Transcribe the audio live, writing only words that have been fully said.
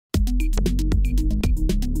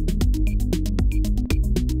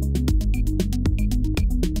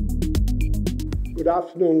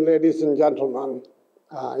afternoon, ladies and gentlemen.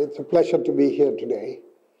 It's a pleasure to be here today.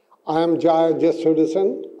 I am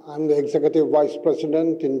Jesudason. I'm the Executive Vice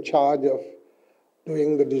President in charge of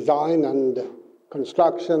doing the design and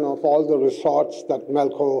construction of all the resorts that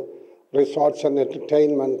Melco Resorts and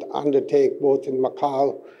Entertainment undertake both in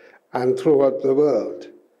Macau and throughout the world.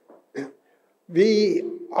 We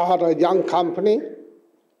are a young company,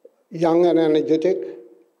 young and energetic,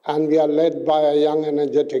 and we are led by a young,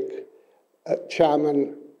 energetic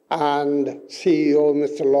chairman and CEO,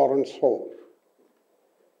 Mr. Lawrence Ho.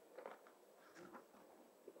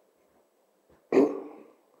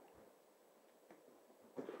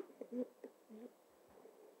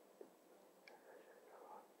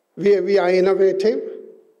 We are innovative,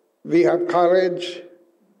 we have courage,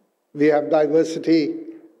 we have diversity,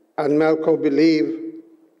 and Melco believe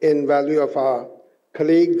in value of our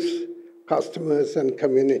colleagues, customers, and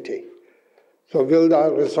community. So build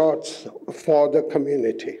our resorts for the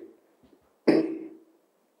community.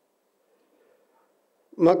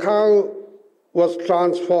 Macau was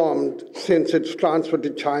transformed since its transfer to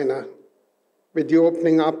China with the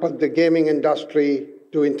opening up of the gaming industry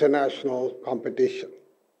to international competition.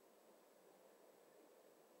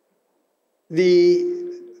 The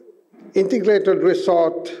integrated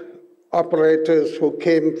resort operators who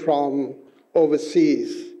came from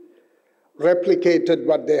overseas replicated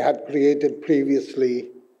what they had created previously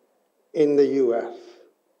in the US.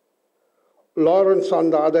 Lawrence, on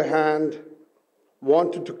the other hand,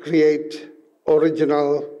 wanted to create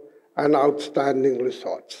original and outstanding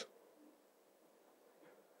resorts.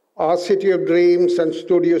 Our City of Dreams and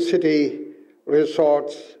Studio City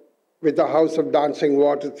resorts with the House of Dancing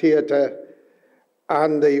Water Theater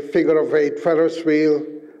and the figure-of-eight Ferris wheel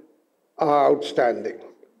are outstanding.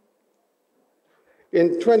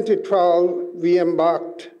 In 2012, we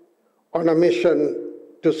embarked on a mission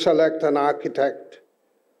to select an architect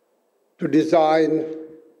to design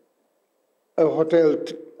a hotel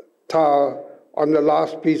tower on the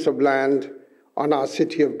last piece of land on our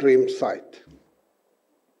City of Dreams site.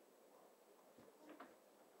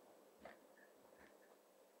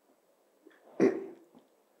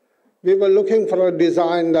 We were looking for a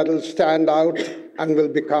design that will stand out and will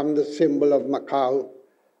become the symbol of Macau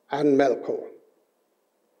and Melco.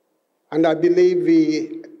 And I believe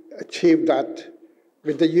we achieved that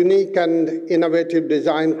with the unique and innovative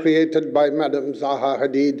design created by Madam Zaha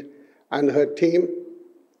Hadid and her team,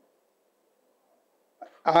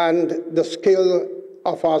 and the skill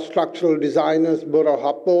of our structural designers, Burrow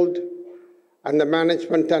Happold, and the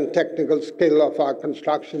management and technical skill of our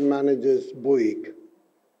construction managers, Buick.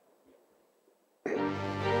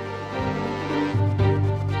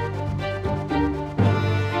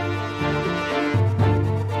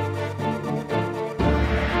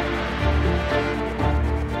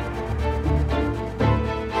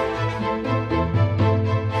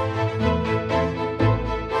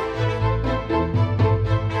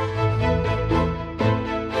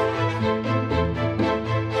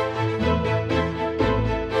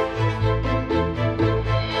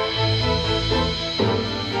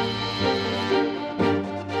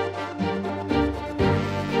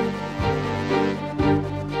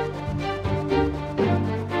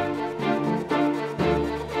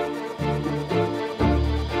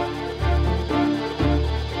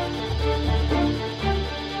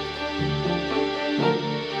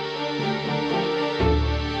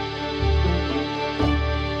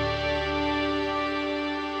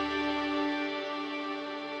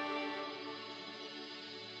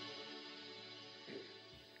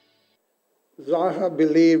 Zaha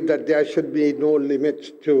believed that there should be no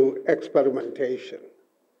limits to experimentation.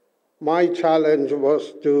 My challenge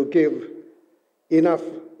was to give enough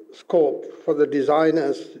scope for the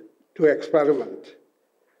designers to experiment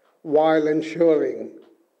while ensuring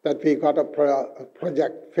that we got a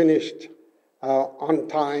project finished on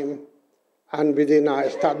time and within our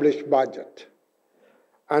established budget.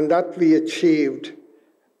 And that we achieved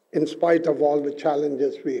in spite of all the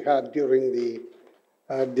challenges we had during the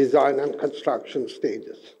design and construction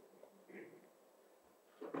stages.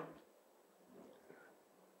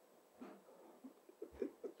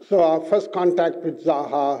 So our first contact with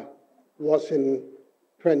Zaha was in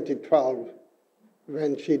 2012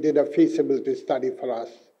 when she did a feasibility study for us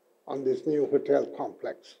on this new hotel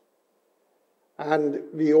complex. And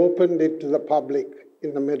we opened it to the public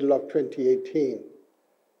in the middle of 2018,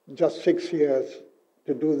 just 6 years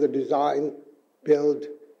to do the design, build,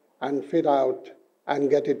 and fit out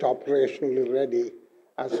and get it operationally ready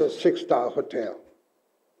as a 6-star hotel.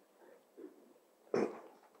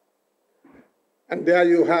 And there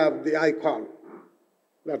you have the icon.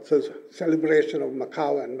 That's a celebration of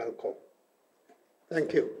Macau and Melco.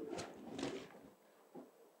 Thank you.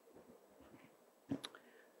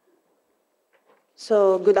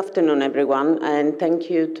 So good afternoon, everyone, and thank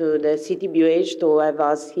you to the CTBUH to have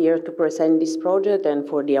us here to present this project and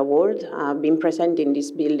for the award. I've been presenting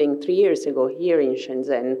this building 3 years ago here in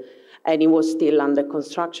Shenzhen, and it was still under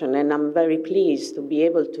construction, and I'm very pleased to be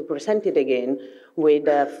able to present it again with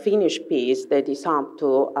a finished piece that is up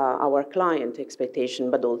to our client expectation,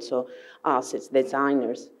 but also us as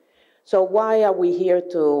designers. So why are we here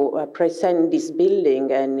to present this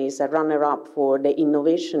building and is a runner-up for the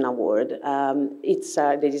Innovation Award?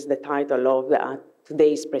 That is the title of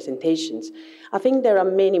today's presentations. I think there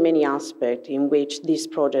are many, many aspects in which this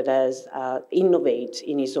project has innovated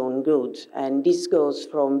in its own good. And this goes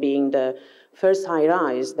from being the first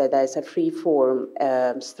high-rise that has a free-form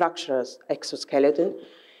structural exoskeleton,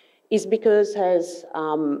 is because it has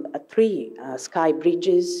 3 sky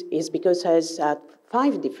bridges, is because it has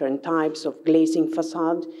 5 different types of glazing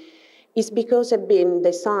facade, is because it's been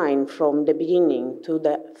designed from the beginning to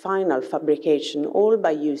the final fabrication, all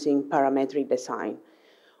by using parametric design.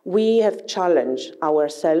 We have challenged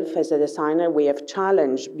ourselves as a designer, we have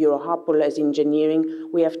challenged Bureau Happold as engineering,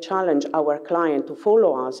 we have challenged our client to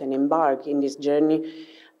follow us and embark in this journey.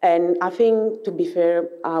 And I think, to be fair,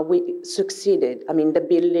 we succeeded. I mean, the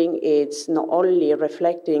building is not only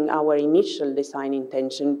reflecting our initial design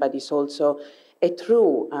intention, but it's also a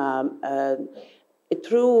true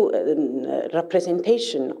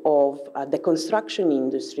representation of the construction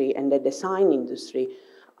industry and the design industry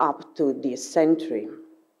up to this century.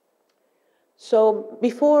 So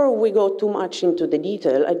before we go too much into the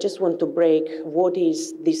detail, I just want to break what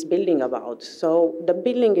is this building about. So the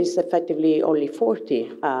building is effectively only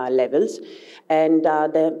 40 levels, and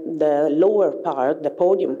the lower part, the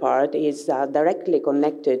podium part, is directly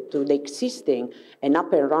connected to the existing and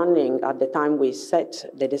up and running at the time we set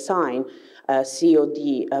the design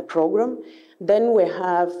COD program. Then we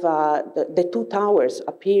have the 2 towers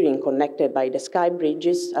appearing connected by the sky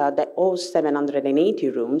bridges that host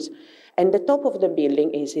 780 rooms. And the top of the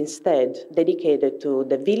building is instead dedicated to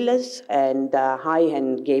the villas and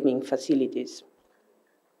high-end gaming facilities.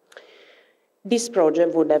 This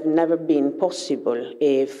project would have never been possible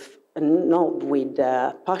if not with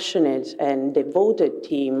a passionate and devoted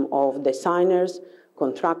team of designers,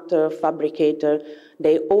 contractor, fabricator.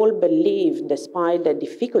 They all believe, despite the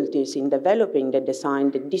difficulties in developing the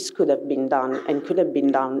design, that this could have been done and could have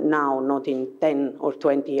been done now, not in 10 or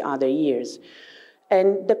 20 other years.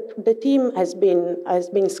 And the team has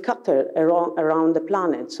been scattered around the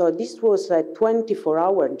planet. So this was a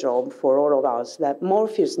 24-hour job for all of us, that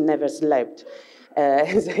Morpheus never slept,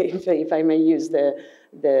 if I may use the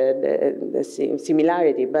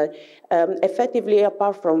similarity. But effectively,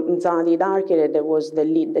 apart from Zaha, the architect, that was the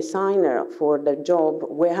lead designer for the job,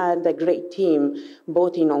 we had a great team,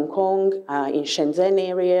 both in Hong Kong, in Shenzhen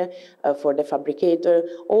area, for the fabricator,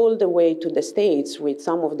 all the way to the States with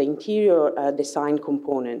some of the interior design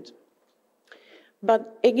component.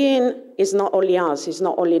 But again, it's not only us, it's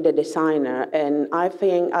not only the designer, and I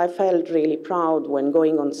think I felt really proud when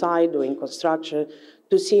going on site doing construction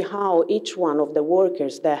to see how each one of the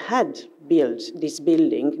workers that had built this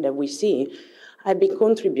building that we see had been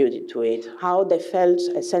contributed to it, how they felt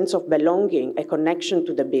a sense of belonging, a connection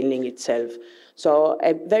to the building itself. So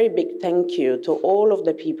a very big thank you to all of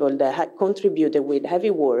the people that had contributed with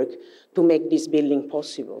heavy work to make this building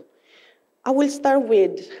possible. I will start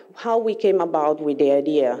with how we came about with the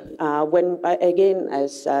idea. Again,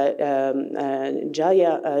 as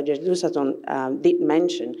Jesudason did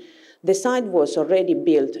mention, the site was already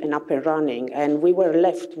built and up and running, and we were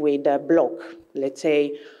left with a block, let's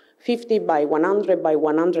say 50 by 100 by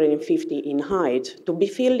 150 in height, to be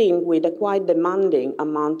filled in with a quite demanding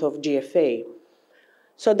amount of GFA.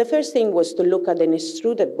 So the first thing was to look at an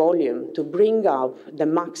extruded volume to bring up the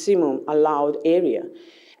maximum allowed area.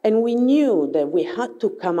 And we knew that we had to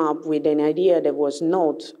come up with an idea that was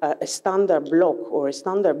not a standard block or a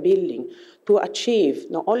standard building to achieve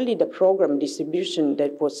not only the program distribution,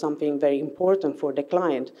 that was something very important for the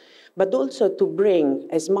client, but also to bring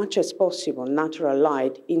as much as possible natural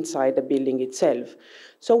light inside the building itself.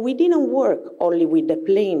 So we didn't work only with the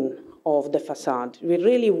plane of the facade. We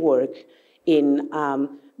really work in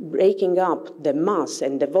breaking up the mass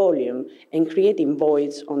and the volume and creating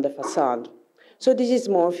voids on the facade. So this is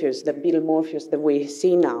Morpheus, the build Morpheus that we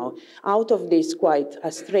see now. Out of this quite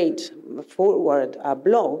a straightforward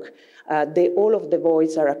block, all of the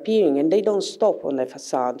voids are appearing, and they don't stop on the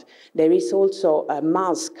facade. There is also a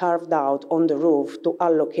mass carved out on the roof to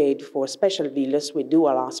allocate for special villas with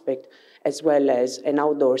dual aspect, as well as an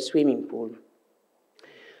outdoor swimming pool.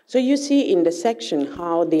 So you see in the section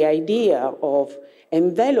how the idea of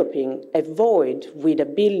enveloping a void with a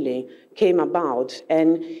building came about.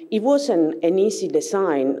 And it wasn't an easy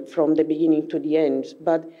design from the beginning to the end,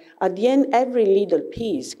 but at the end, every little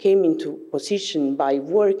piece came into position by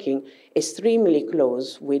working extremely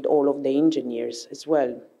close with all of the engineers as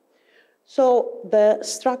well. So the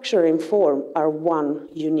structure and form are one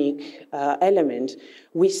unique element.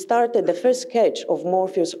 We started, the first sketch of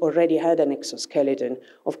Morpheus already had an exoskeleton.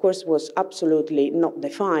 Of course, was absolutely not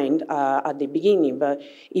defined at the beginning, but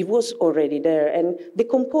it was already there. And the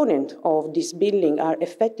components of this building are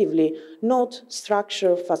effectively not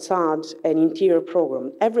structure, facade, and interior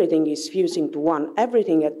program. Everything is fused into one.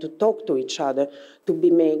 Everything had to talk to each other to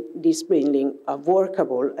make this building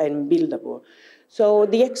workable and buildable. So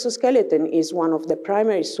the exoskeleton is one of the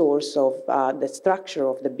primary sources of the structure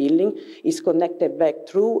of the building. It's connected back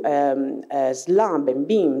through a slab and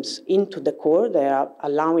beams into the core. They are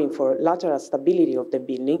allowing for lateral stability of the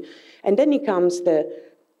building. And then it comes the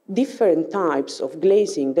different types of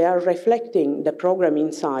glazing. They are reflecting the program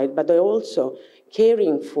inside, but they're also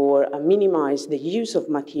caring for minimize the use of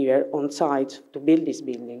material on site to build this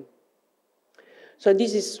building. So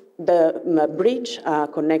this is the bridge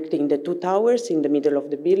connecting the two towers in the middle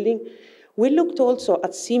of the building. We looked also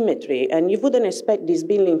at symmetry, and you wouldn't expect this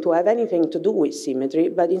building to have anything to do with symmetry,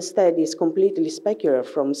 but instead it's completely specular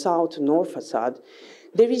from south to north facade.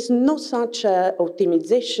 There is no such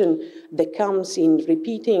optimization that comes in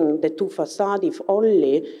repeating the two facades, if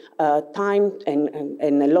only time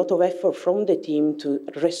and a lot of effort from the team to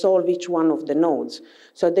resolve each one of the nodes.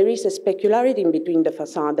 So there is a specularity in between the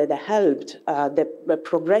facade that helped the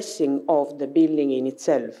progressing of the building in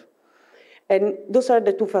itself. And those are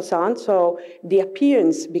the two facades, so the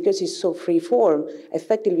appearance, because it's so free-form,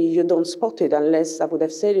 effectively you don't spot it unless I would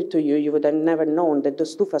have said it to you, you would have never known that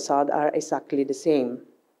those two facades are exactly the same.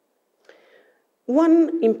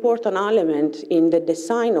 One important element in the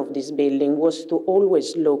design of this building was to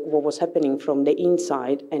always look what was happening from the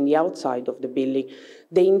inside and the outside of the building.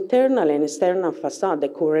 The internal and external facade, the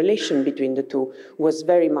correlation between the two, was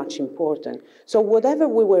very much important. So whatever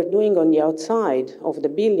we were doing on the outside of the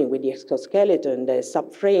building with the exoskeleton, the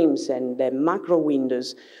subframes and the macro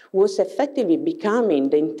windows, was effectively becoming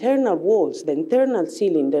the internal walls, the internal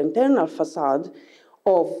ceiling, the internal facade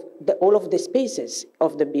of all of the spaces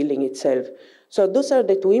of the building itself. So those are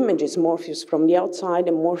the two images, Morpheus from the outside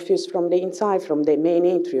and Morpheus from the inside, from the main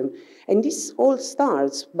atrium. And this all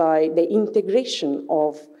starts by the integration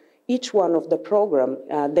of each one of the program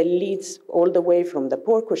that leads all the way from the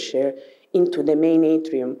porte-cochere into the main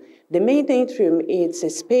atrium. The main atrium is a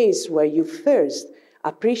space where you first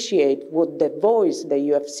appreciate what the voice that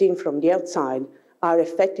you have seen from the outside are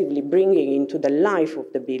effectively bringing into the life of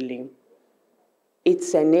the building.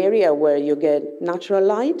 It's an area where you get natural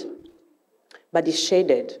light, but it's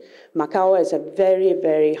shaded. Macau has a very,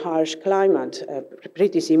 very harsh climate,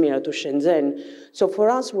 pretty similar to Shenzhen. So for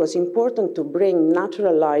us, it was important to bring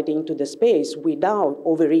natural light into the space without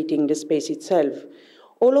overheating the space itself.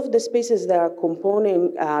 All of the spaces that are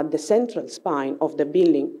composing the central spine of the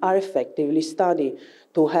building are effectively studied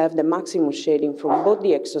to have the maximum shading from both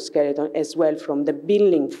the exoskeleton as well from the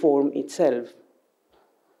building form itself.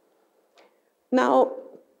 Now,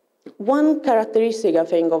 one characteristic, I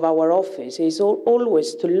think, of our office is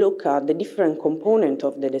always to look at the different components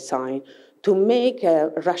of the design to make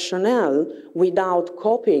a rationale without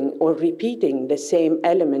copying or repeating the same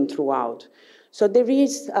element throughout. So there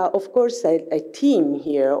is, of course, a theme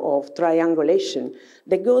here of triangulation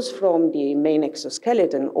that goes from the main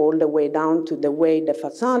exoskeleton all the way down to the way the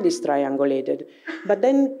facade is triangulated. But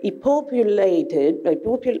then it populate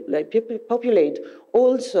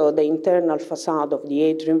also the internal facade of the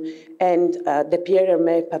atrium and the Pierre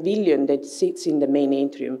Hermé pavilion that sits in the main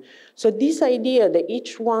atrium. So this idea that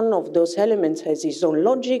each one of those elements has its own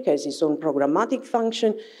logic, has its own programmatic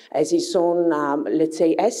function, has its own, let's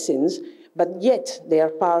say, essence, but yet they are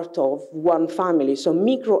part of one family. So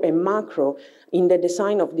micro and macro in the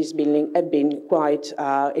design of this building have been quite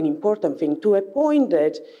an important thing, to a point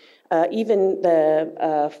that even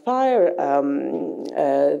the fire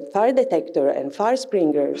detector and fire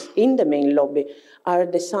sprinklers in the main lobby are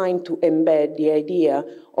designed to embed the idea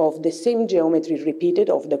of the same geometry repeated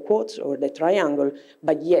of the quartz or the triangle,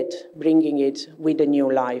 but yet bringing it with a new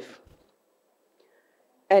life.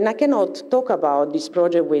 And I cannot talk about this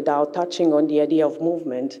project without touching on the idea of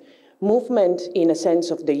movement. Movement in a sense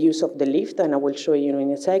of the use of the lift, and I will show you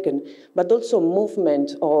in a second, but also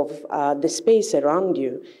movement of the space around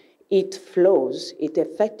you. It flows, it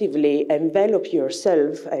effectively envelops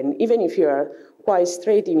yourself, and even if you are quite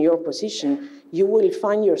straight in your position, you will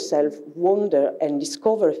find yourself wonder and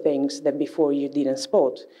discover things that before you didn't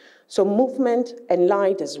spot. So movement and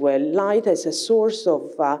light as well. Light as a source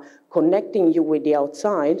of connecting you with the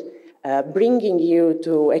outside, bringing you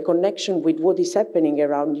to a connection with what is happening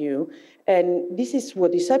around you. And this is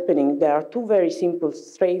what is happening. There are two very simple,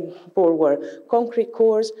 straightforward concrete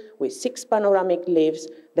cores with 6 panoramic lifts.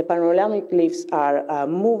 The panoramic lifts are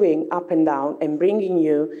moving up and down and bringing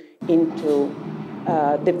you into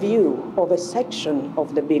the view of a section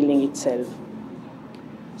of the building itself.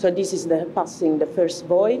 So this is passing the first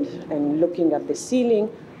void and looking at the ceiling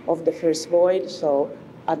of the first void. So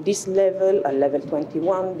at this level, at level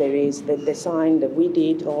 21, there is the design that we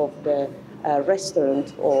did of the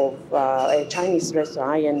restaurant of a Chinese restaurant,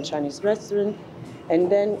 high-end Chinese restaurant.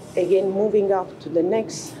 And then again, moving up to the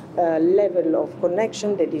next level of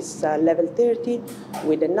connection, that is level 30,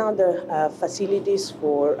 with another facilities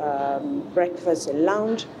for breakfast and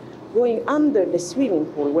lounge, going under the swimming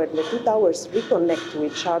pool where the two towers reconnect to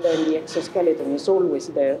each other and the exoskeleton is always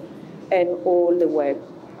there, and all the way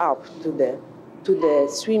up to the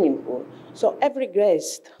swimming pool. So every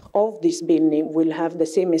guest of this building will have the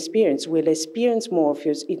same experience, will experience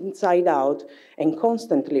Morpheus inside out and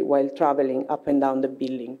constantly while traveling up and down the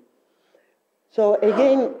building. So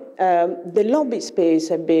again, the lobby space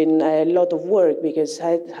has been a lot of work because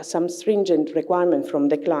it had some stringent requirement from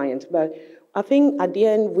the client, but I think at the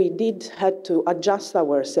end we did have to adjust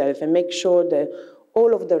ourselves and make sure that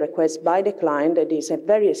all of the requests by the client, that is a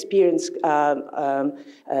very experienced client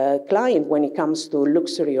when it comes to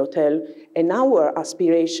luxury hotel, and our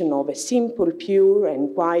aspiration of a simple, pure,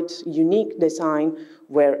 and quite unique design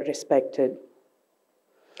were respected.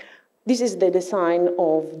 This is the design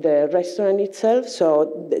of the restaurant itself.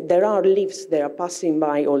 So there are lifts that are passing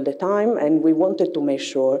by all the time, and we wanted to make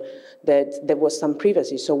sure that there was some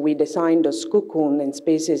privacy. So we designed those cocoon and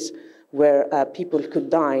spaces where people could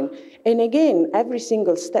dine. And again, every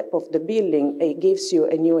single step of the building, it gives you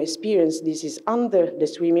a new experience. This is under the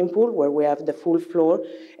swimming pool where we have the full floor.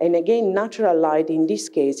 And again, natural light in this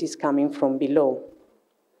case is coming from below.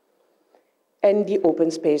 And the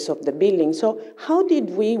open space of the building. So how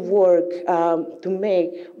did we work to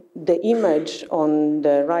make the image on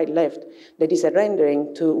the right left, that is a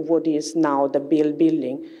rendering to what is now the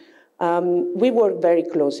building? We worked very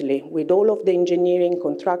closely with all of the engineering,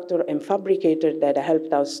 contractor, and fabricator that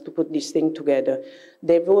helped us to put this thing together.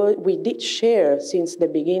 We did share, since the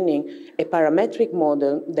beginning, a parametric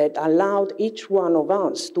model that allowed each one of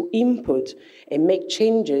us to input and make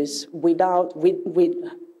changes with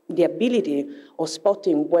the ability of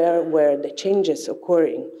spotting where were the changes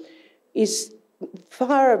occurring. Is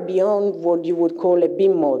far beyond what you would call a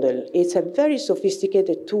BIM model. It's a very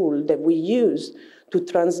sophisticated tool that we use to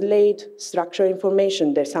translate structural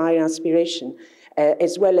information, design aspiration,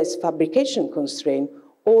 as well as fabrication constraint,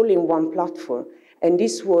 all in one platform. And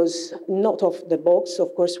this was not off the box.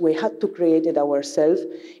 Of course, we had to create it ourselves.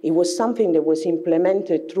 It was something that was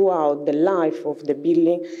implemented throughout the life of the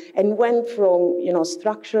building and went from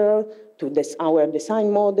structural to our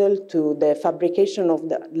design model to the fabrication of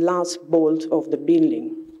the last bolt of the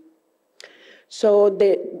building. So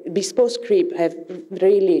the bespoke script have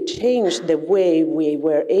really changed the way we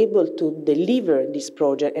were able to deliver this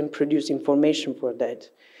project and produce information for that.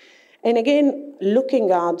 And again, looking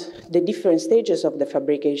at the different stages of the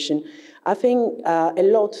fabrication, I think a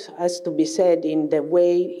lot has to be said in the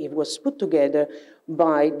way it was put together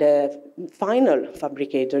by the final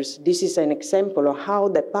fabricators. This is an example of how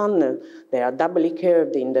the panel, they are doubly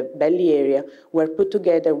curved in the belly area, were put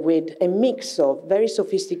together with a mix of very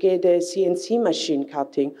sophisticated CNC machine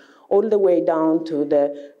cutting, all the way down to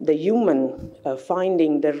the human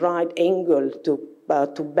finding the right angle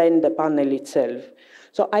to bend the panel itself.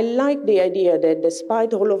 So I like the idea that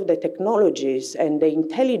despite all of the technologies and the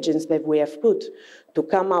intelligence that we have put to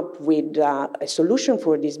come up with a solution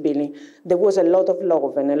for this building, there was a lot of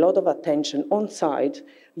love and a lot of attention on site,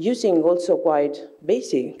 using also quite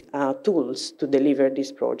basic tools to deliver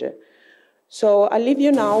this project. So I'll leave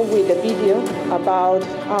you now with a video about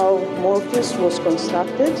how Morpheus was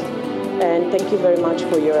constructed, and thank you very much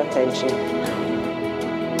for your attention.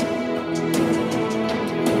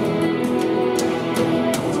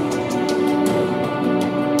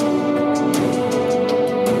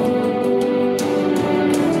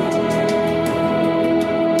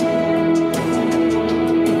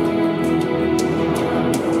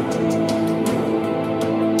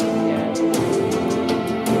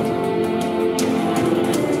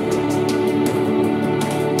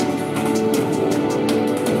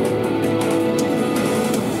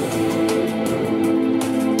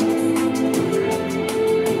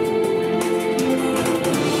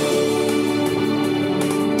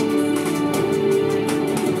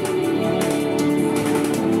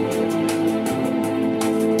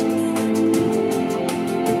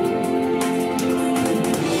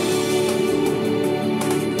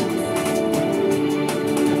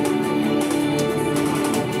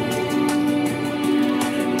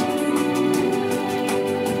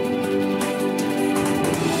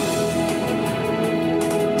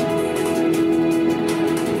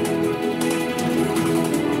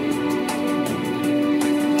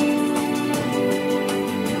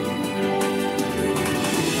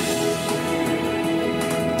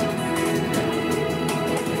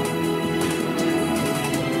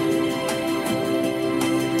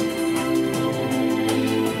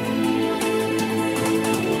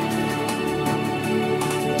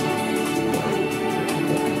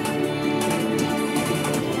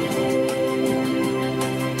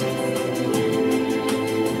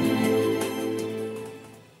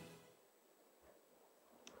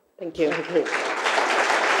 Thank you. Thank you.